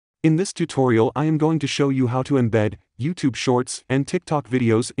In this tutorial I am going to show you how to embed YouTube Shorts and TikTok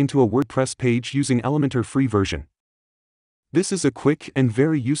videos into a WordPress page using Elementor free version. This is a quick and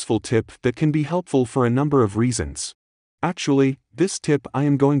very useful tip that can be helpful for a number of reasons. Actually, this tip I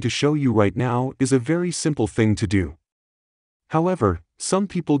am going to show you right now is a very simple thing to do. However, some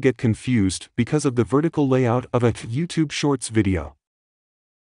people get confused because of the vertical layout of a YouTube Shorts video.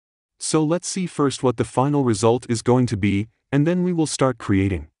 So let's see first what the final result is going to be, and then we will start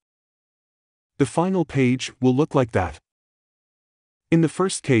creating. The final page will look like that. In the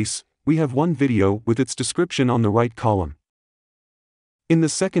first case, we have one video with its description on the right column. In the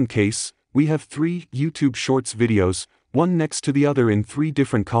second case, we have 3 YouTube Shorts videos, one next to the other in 3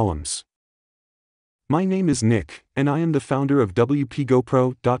 different columns. My name is Nick, and I am the founder of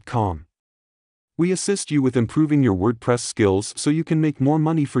WPGoPro.com. We assist you with improving your WordPress skills so you can make more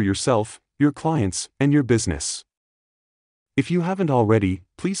money for yourself, your clients, and your business. If you haven't already,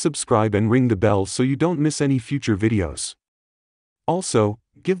 please subscribe and ring the bell so you don't miss any future videos. Also,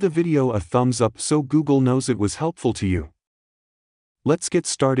 give the video a thumbs up so Google knows it was helpful to you. Let's get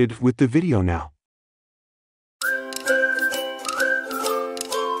started with the video now.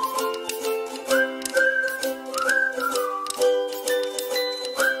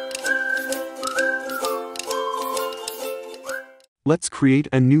 Let's create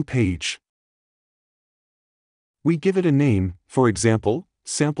a new page. We give it a name, for example,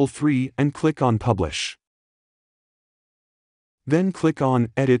 Sample 3, and click on Publish. Then click on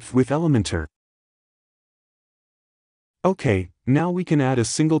Edit with Elementor. Okay, now we can add a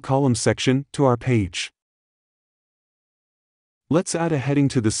single column section to our page. Let's add a heading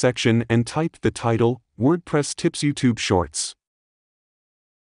to the section and type the title, WordPress Tips YouTube Shorts.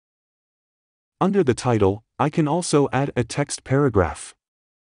 Under the title, I can also add a text paragraph.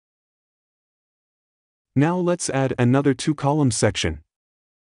 Now let's add another 2-column section.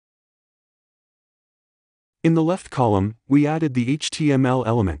 In the left column, we added the HTML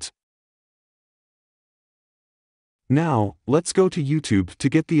element. Now, let's go to YouTube to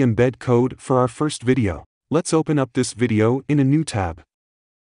get the embed code for our first video. Let's open up this video in a new tab.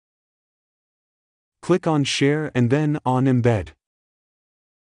 Click on Share and then on Embed.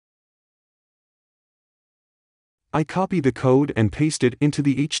 I copy the code and paste it into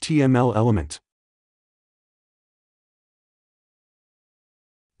the HTML element.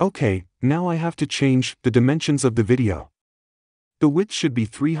 Okay, now I have to change the dimensions of the video. The width should be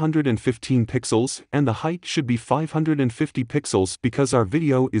 315 pixels and the height should be 550 pixels because our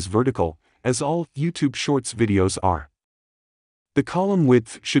video is vertical, as all YouTube Shorts videos are. The column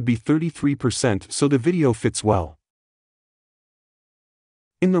width should be 33% so the video fits well.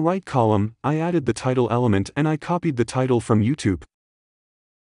 In the right column, I added the title element and I copied the title from YouTube.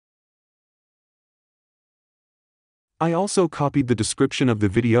 I also copied the description of the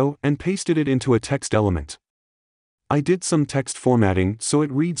video and pasted it into a text element. I did some text formatting so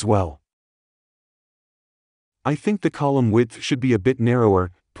it reads well. I think the column width should be a bit narrower,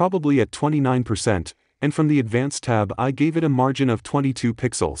 probably at 29%, and from the Advanced tab I gave it a margin of 22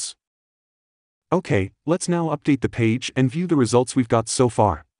 pixels. Okay, let's now update the page and view the results we've got so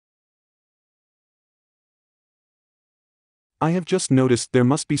far. I have just noticed there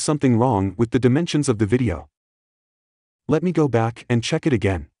must be something wrong with the dimensions of the video. Let me go back and check it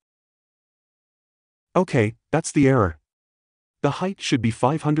again. Okay, that's the error. The height should be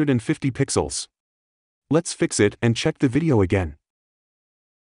 550 pixels. Let's fix it and check the video again.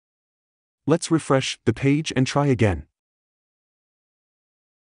 Let's refresh the page and try again.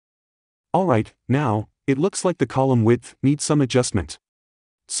 Alright, now, it looks like the column width needs some adjustment.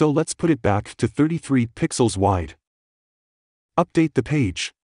 So let's put it back to 33 pixels wide. Update the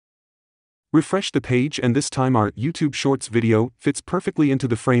page. Refresh the page and this time our YouTube Shorts video fits perfectly into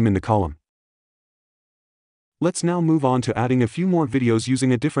the frame in the column. Let's now move on to adding a few more videos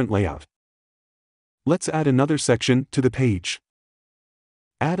using a different layout. Let's add another section to the page.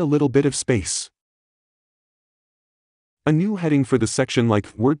 Add a little bit of space. A new heading for the section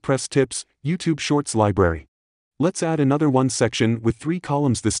like WordPress Tips, YouTube Shorts Library. Let's add another one section with 3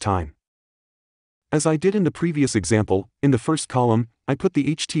 columns this time. As I did in the previous example, in the first column, I put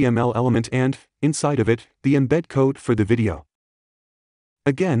the HTML element and, inside of it, the embed code for the video.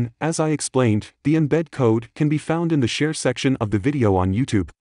 Again, as I explained, the embed code can be found in the share section of the video on YouTube.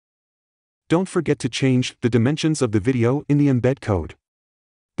 Don't forget to change the dimensions of the video in the embed code.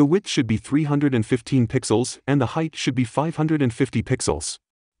 The width should be 315 pixels and the height should be 550 pixels.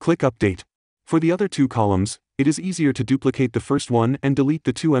 Click Update. For the other 2 columns, it is easier to duplicate the first one and delete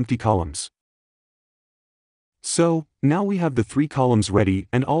the 2 empty columns. So, now we have the 3 columns ready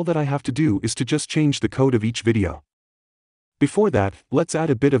and all that I have to do is to just change the code of each video. Before that, let's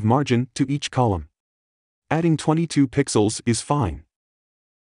add a bit of margin to each column. Adding 22 pixels is fine.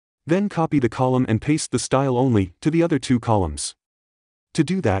 Then copy the column and paste the style only to the other two columns. To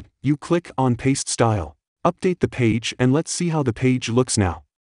do that, you click on Paste Style. Update the page and let's see how the page looks now.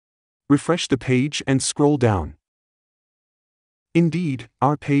 Refresh the page and scroll down. Indeed,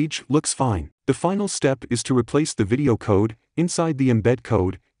 our page looks fine. The final step is to replace the video code inside the embed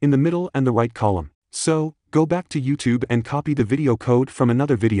code in the middle and the right column. So, go back to YouTube and copy the video code from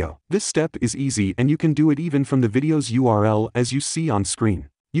another video. This step is easy and you can do it even from the video's URL as you see on screen.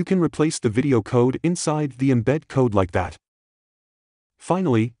 You can replace the video code inside the embed code like that.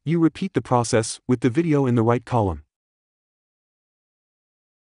 Finally, you repeat the process with the video in the right column.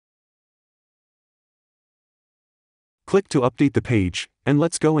 Click to update the page, and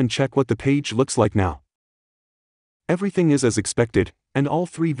let's go and check what the page looks like now. Everything is as expected, and all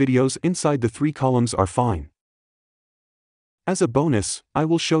three videos inside the three columns are fine. As a bonus, I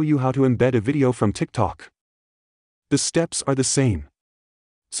will show you how to embed a video from TikTok. The steps are the same.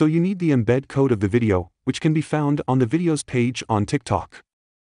 So you need the embed code of the video, which can be found on the videos page on TikTok.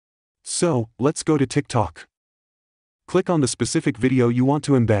 So, let's go to TikTok. Click on the specific video you want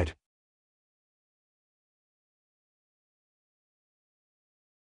to embed.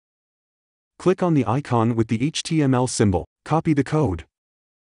 Click on the icon with the HTML symbol. Copy the code.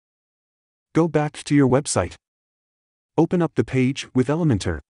 Go back to your website. Open up the page with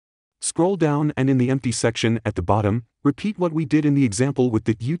Elementor. Scroll down and in the empty section at the bottom, repeat what we did in the example with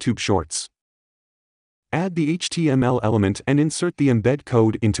the YouTube Shorts. Add the HTML element and insert the embed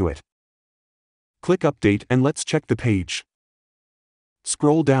code into it. Click Update and let's check the page.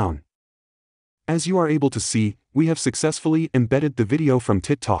 Scroll down. As you are able to see, we have successfully embedded the video from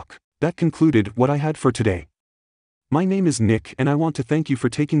TikTok. That concluded what I had for today. My name is Nick and I want to thank you for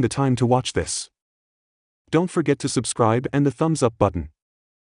taking the time to watch this. Don't forget to subscribe and the thumbs up button.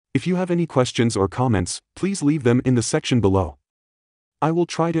 If you have any questions or comments, please leave them in the section below. I will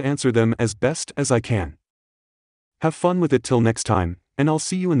try to answer them as best as I can. Have fun with it till next time, and I'll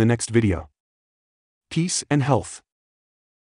see you in the next video. Peace and health.